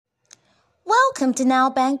Welcome to Now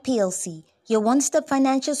Bank PLC, your one-stop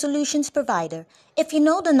financial solutions provider. If you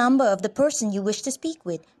know the number of the person you wish to speak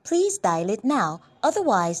with, please dial it now.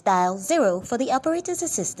 Otherwise, dial 0 for the operator's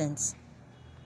assistance.